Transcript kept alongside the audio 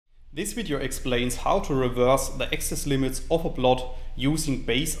This video explains how to reverse the access limits of a plot using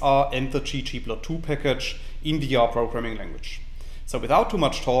base R and the ggplot2 package in the R programming language. So without too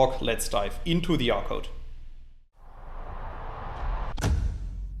much talk, let's dive into the R code.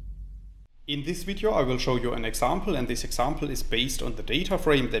 In this video I will show you an example, and this example is based on the data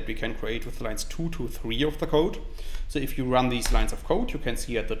frame that we can create with lines 2 to 3 of the code. So if you run these lines of code, you can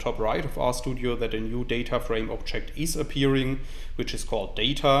see at the top right of RStudio that a new data frame object is appearing, which is called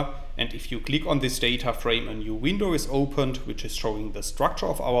data. And if you click on this data frame, a new window is opened, which is showing the structure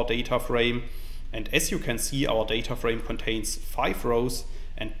of our data frame. And as you can see, our data frame contains 5 rows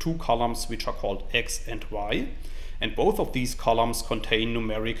and 2 columns, which are called X and Y. And both of these columns contain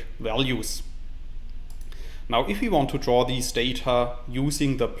numeric values. Now, if we want to draw these data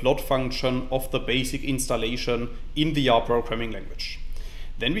using the plot function of the basic installation in the R programming language,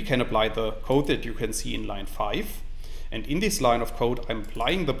 then we can apply the code that you can see in line 5. And in this line of code, I'm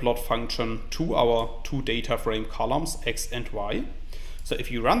applying the plot function to our 2 data frame columns, X and Y. So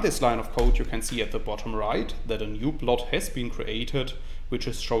if you run this line of code, you can see at the bottom right that a new plot has been created, which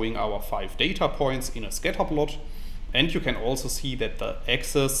is showing our 5 data points in a scatter plot. And you can also see that the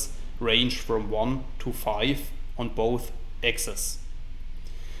axes range from 1 to 5 on both axes.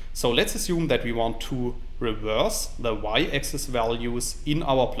 So let's assume that we want to reverse the y-axis values in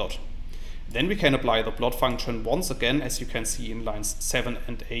our plot. Then we can apply the plot function once again, as you can see in lines 7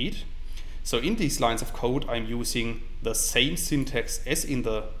 and 8. So in these lines of code, I'm using the same syntax as in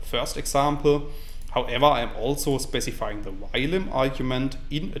the first example. However, I'm also specifying the ylim argument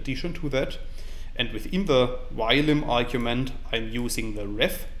in addition to that. And within the ylim argument, I'm using the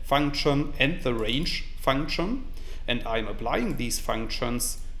ref function and the range function, and I'm applying these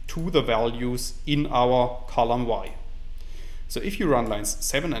functions to the values in our column Y. So if you run lines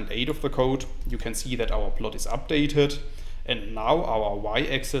 7 and 8 of the code, you can see that our plot is updated, and now our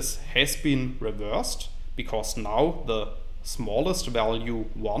y-axis has been reversed, because now the smallest value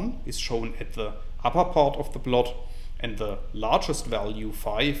 1 is shown at the upper part of the plot, and the largest value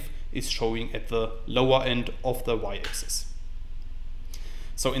 5 is showing at the lower end of the y-axis.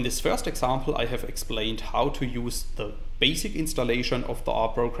 So in this first example, I have explained how to use the basic installation of the R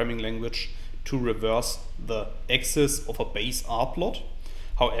programming language to reverse the axis of a base R plot.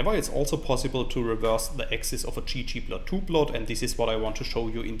 However, it's also possible to reverse the axis of a ggplot2 plot, and this is what I want to show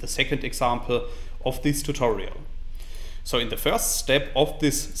you in the second example of this tutorial. So in the first step of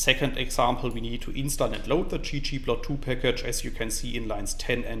this second example, we need to install and load the ggplot2 package, as you can see in lines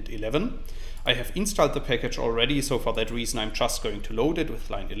 10 and 11. I have installed the package already, so for that reason I'm just going to load it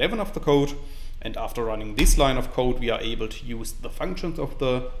with line 11 of the code. And after running this line of code, we are able to use the functions of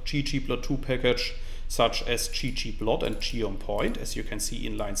the ggplot2 package, such as ggplot and gonPoint, as you can see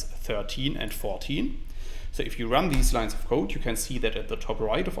in lines 13 and 14. So if you run these lines of code, you can see that at the top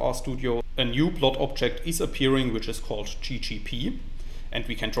right of RStudio, a new plot object is appearing, which is called ggp. And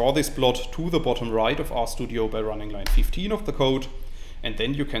we can draw this plot to the bottom right of RStudio by running line 15 of the code. And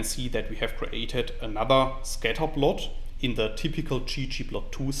then you can see that we have created another scatter plot in the typical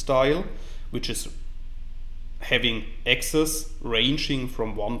ggplot2 style, which is having axes ranging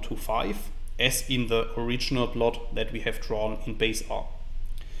from 1 to 5, as in the original plot that we have drawn in base R.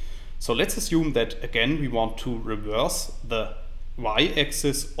 So let's assume that again we want to reverse the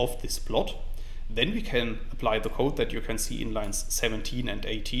y-axis of this plot. Then we can apply the code that you can see in lines 17 and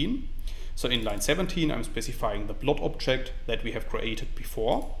 18. So in line 17, I'm specifying the plot object that we have created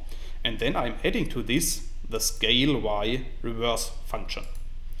before. And then I'm adding to this the scale y reverse function.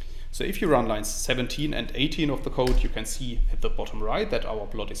 So if you run lines 17 and 18 of the code, you can see at the bottom right that our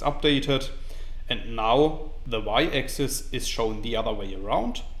plot is updated. And now the y-axis is shown the other way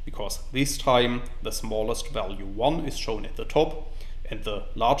around, because this time the smallest value 1 is shown at the top and the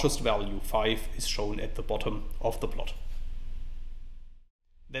largest value 5 is shown at the bottom of the plot.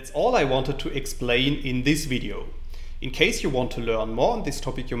 That's all I wanted to explain in this video. In case you want to learn more on this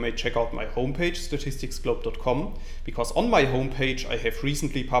topic, you may check out my homepage, statisticsglobe.com, because on my homepage I have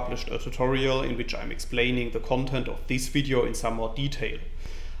recently published a tutorial in which I'm explaining the content of this video in some more detail.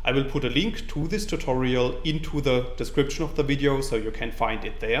 I will put a link to this tutorial into the description of the video, so you can find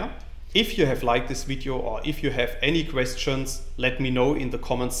it there. If you have liked this video, or if you have any questions, let me know in the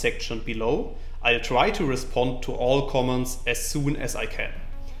comments section below. I'll try to respond to all comments as soon as I can.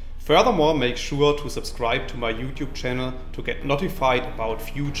 Furthermore, make sure to subscribe to my YouTube channel to get notified about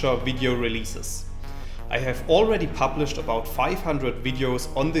future video releases. I have already published about 500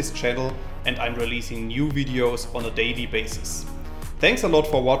 videos on this channel, and I'm releasing new videos on a daily basis. Thanks a lot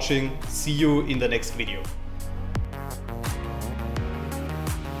for watching. See you in the next video.